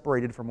be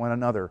separated from one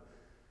another.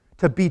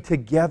 To be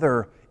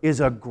together is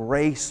a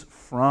grace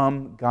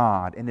from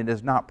God, and it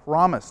is not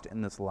promised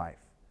in this life.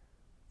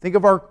 Think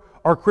of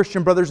our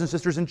Christian brothers and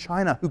sisters in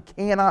China who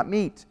cannot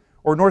meet,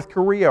 or North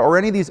Korea, or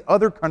any of these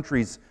other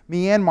countries,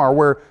 Myanmar,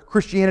 where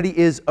Christianity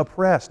is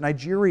oppressed,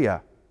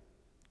 Nigeria.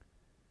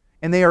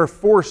 And they are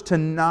forced to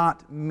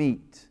not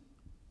meet.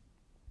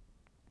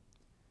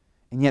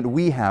 And yet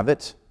we have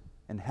it,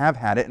 and have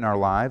had it in our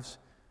lives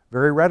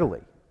very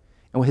readily.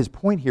 And what his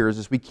point here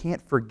is we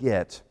can't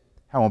forget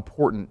how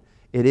important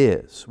it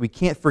is. We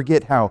can't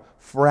forget how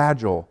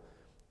fragile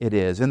it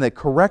is. And the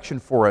correction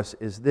for us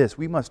is this.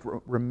 We must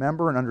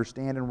remember and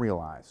understand and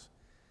realize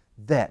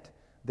that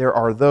there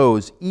are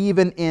those,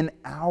 even in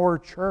our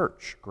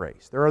church,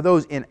 Grace, there are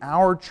those in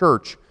our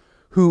church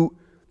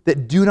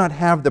that do not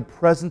have the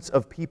presence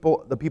of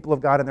the people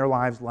of God in their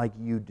lives like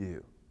you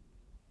do.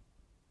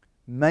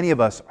 Many of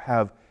us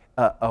have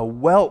a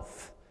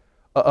wealth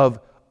of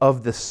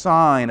the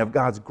sign of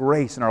God's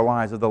grace in our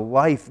lives, of the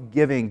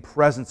life-giving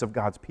presence of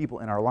God's people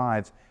in our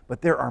lives,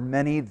 but there are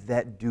many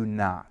that do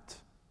not.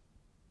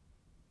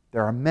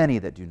 There are many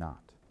that do not.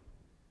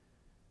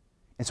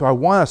 And so I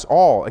want us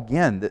all,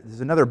 again, this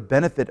is another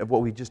benefit of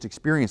what we just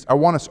experienced, I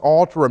want us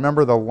all to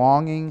remember the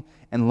longing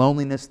and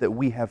loneliness that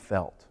we have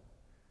felt,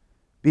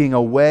 being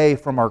away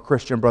from our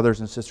Christian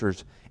brothers and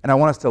sisters. And I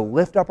want us to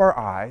lift up our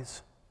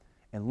eyes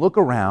and look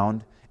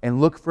around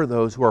and look for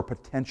those who are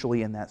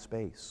potentially in that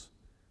space.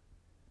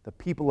 The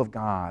people of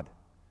God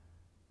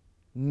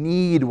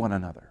need one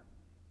another.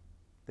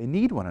 They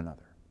need one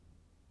another.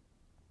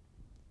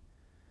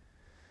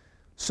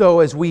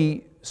 So as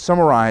we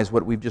summarize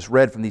what we've just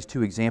read from these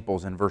two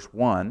examples in verse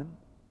 1,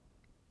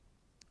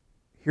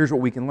 here's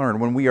what we can learn.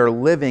 When we are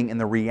living in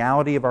the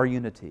reality of our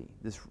unity,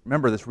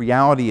 remember, this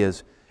reality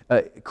is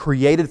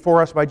created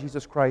for us by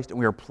Jesus Christ, and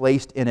we are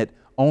placed in it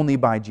only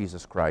by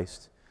Jesus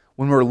Christ.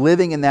 When we're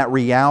living in that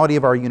reality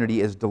of our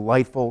unity is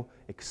delightful,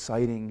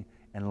 exciting,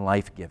 and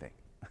life-giving.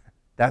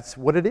 That's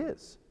what it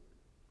is.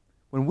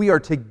 When we are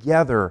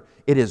together,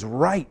 it is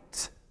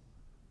right.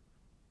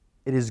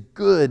 It is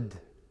good.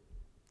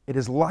 It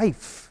is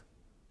life.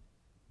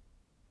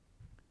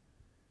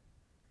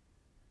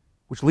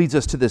 Which leads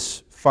us to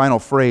this final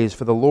phrase,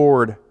 for the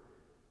Lord,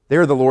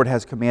 there the Lord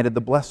has commanded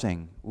the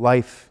blessing,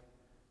 life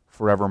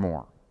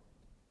forevermore.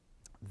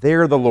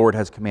 There the Lord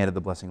has commanded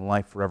the blessing,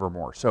 life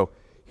forevermore. So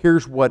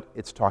here's what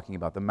it's talking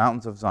about, the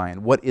mountains of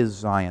Zion. What is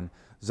Zion?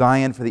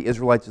 Zion for the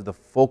Israelites is the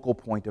focal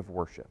point of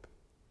worship.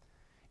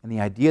 And the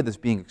idea that's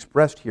being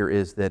expressed here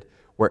is that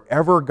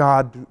wherever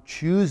God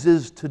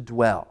chooses to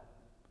dwell,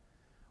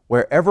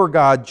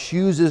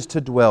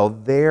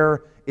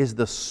 there is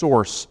the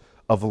source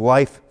of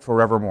life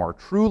forevermore,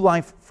 true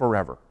life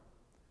forever.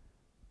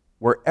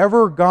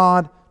 Wherever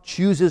God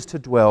chooses to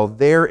dwell,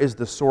 there is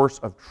the source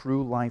of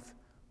true life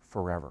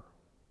forever.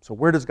 So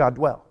where does God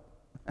dwell?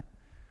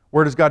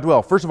 Where does God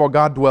dwell? First of all,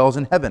 God dwells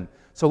in heaven.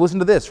 So listen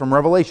to this from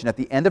Revelation. At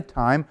the end of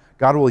time,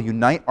 God will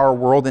unite our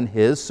world in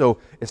His. So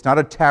it's not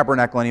a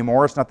tabernacle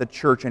anymore. It's not the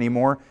church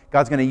anymore.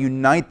 God's going to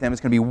unite them.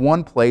 It's going to be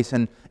one place.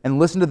 And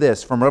listen to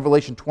this from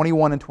Revelation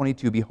 21 and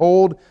 22.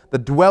 Behold, the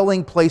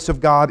dwelling place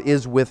of God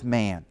is with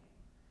man.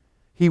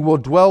 He will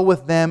dwell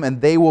with them, and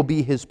they will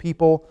be His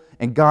people,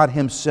 and God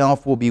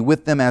Himself will be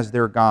with them as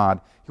their God.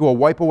 He will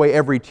wipe away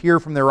every tear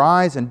from their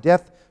eyes, and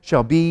death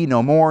shall be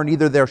no more.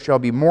 Neither there shall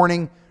be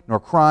mourning, nor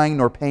crying,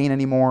 nor pain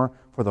anymore,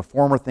 for the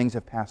former things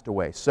have passed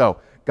away.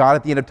 So, God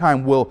at the end of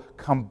time will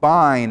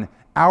combine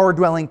our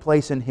dwelling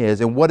place and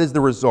His. And what is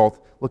the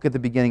result? Look at the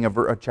beginning of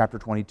chapter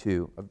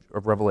 22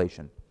 of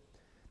Revelation.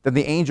 Then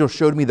the angel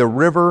showed me the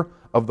river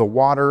of the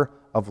water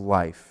of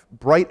life,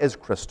 bright as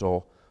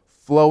crystal,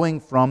 flowing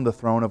from the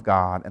throne of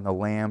God and the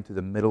Lamb to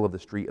the middle of the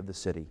street of the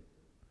city.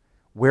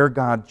 Where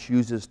God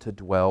chooses to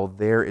dwell,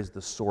 there is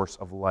the source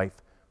of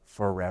life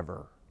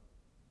forever.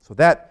 So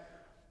that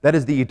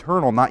is the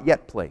eternal, not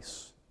yet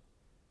place.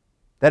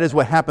 That is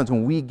what happens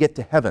when we get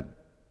to heaven.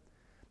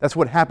 That's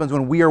what happens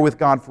when we are with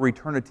God for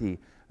eternity.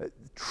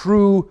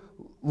 True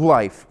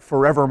life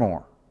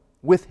forevermore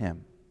with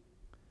Him.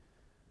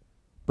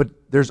 But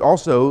there's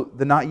also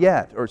the not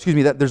yet,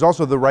 there's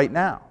also the right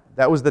now.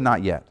 That was the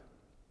not yet.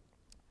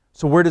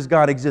 So where does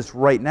God exist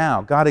right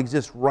now? God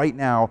exists right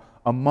now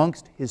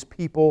amongst His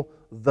people,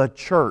 the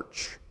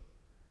church.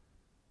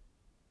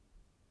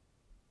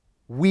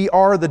 We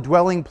are the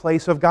dwelling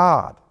place of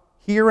God,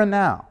 here and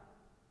now.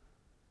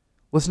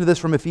 Listen to this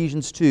from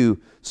Ephesians 2.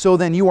 So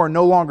then you are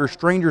no longer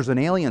strangers and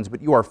aliens,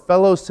 but you are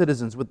fellow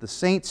citizens with the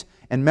saints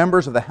and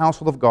members of the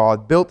household of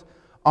God, built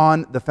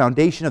on the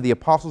foundation of the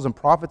apostles and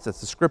prophets,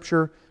 that's the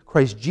Scripture,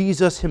 Christ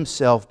Jesus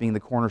Himself being the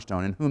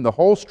cornerstone, in whom the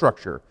whole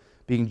structure,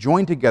 being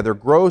joined together,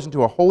 grows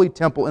into a holy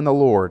temple in the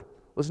Lord.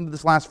 Listen to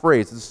this last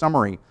phrase, it's a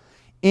summary.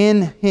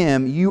 In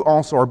Him you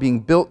also are being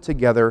built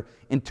together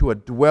into a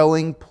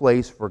dwelling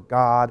place for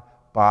God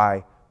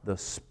by the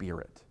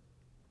Spirit.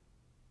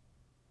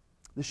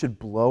 This should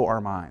blow our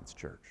minds,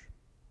 church.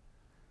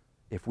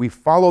 If we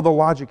follow the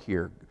logic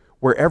here,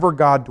 wherever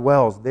God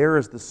dwells, there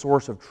is the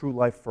source of true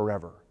life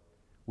forever.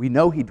 We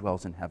know He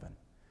dwells in heaven.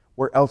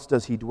 Where else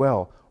does He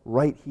dwell?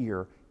 Right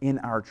here in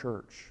our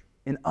church.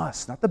 In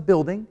us, not the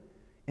building.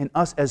 In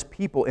us as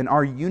people, in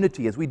our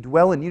unity. As we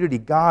dwell in unity,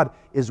 God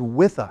is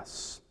with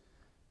us.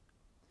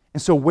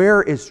 And so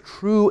where is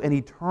true and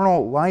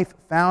eternal life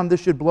found?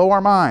 This should blow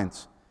our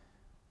minds.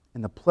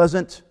 In the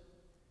pleasant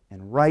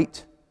and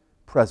right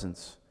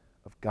presence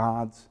of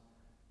God's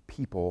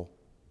people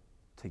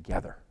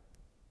together.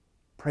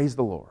 Praise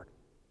the Lord.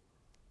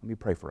 Let me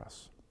pray for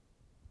us.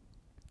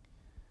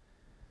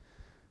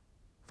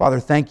 Father,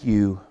 thank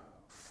You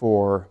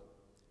for,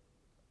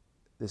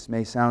 this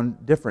may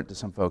sound different to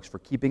some folks, for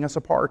keeping us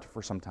apart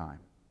for some time.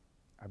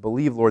 I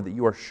believe, Lord, that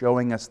You are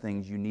showing us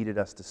things You needed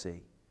us to see.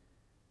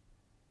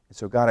 And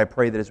so, God, I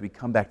pray that as we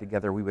come back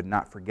together, we would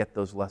not forget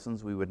those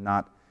lessons. We would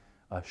not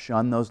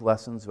shun those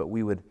lessons, but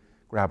we would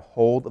grab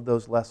hold of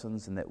those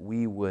lessons and that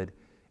we would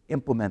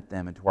implement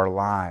them into our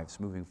lives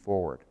moving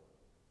forward.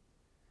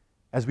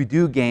 As we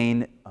do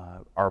gain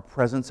our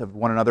presence of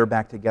one another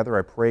back together,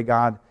 I pray,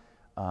 God,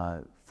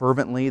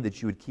 fervently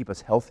that You would keep us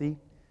healthy,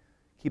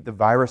 keep the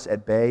virus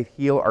at bay,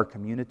 heal our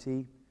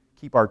community,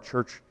 keep our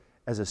church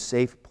as a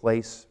safe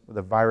place where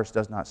the virus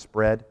does not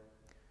spread.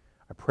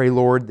 I pray,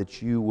 Lord,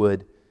 that You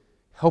would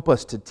help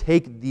us to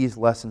take these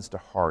lessons to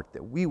heart,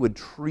 that we would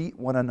treat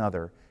one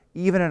another,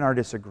 even in our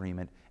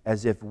disagreement,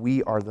 as if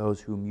we are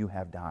those whom You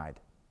have died.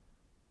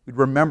 We'd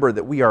remember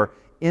that we are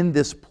in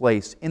this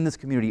place, in this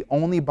community,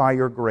 only by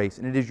Your grace,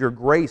 and it is Your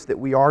grace that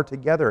we are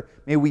together.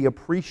 May we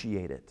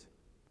appreciate it.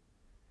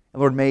 And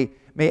Lord, may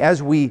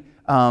as we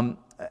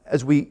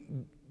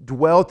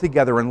dwell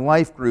together in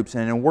life groups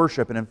and in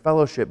worship and in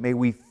fellowship, may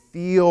we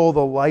feel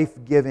the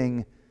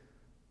life-giving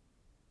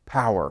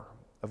power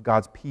of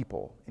God's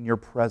people in Your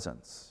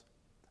presence.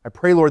 I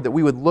pray, Lord, that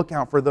we would look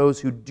out for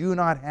those who do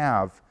not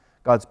have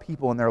God's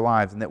people in their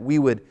lives, and that we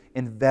would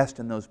invest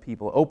in those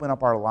people, open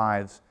up our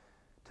lives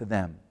to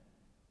them.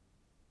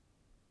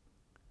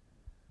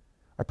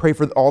 I pray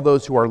for all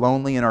those who are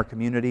lonely in our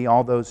community,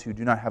 all those who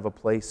do not have a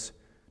place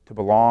to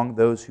belong,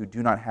 those who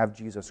do not have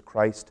Jesus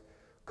Christ.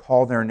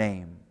 Call their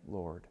name,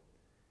 Lord,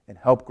 and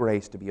help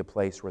Grace to be a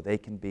place where they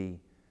can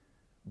be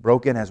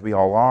broken as we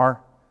all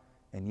are,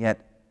 and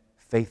yet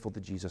faithful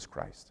to Jesus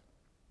Christ.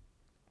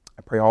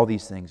 I pray all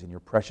these things in Your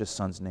precious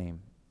Son's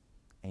name.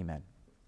 Amen.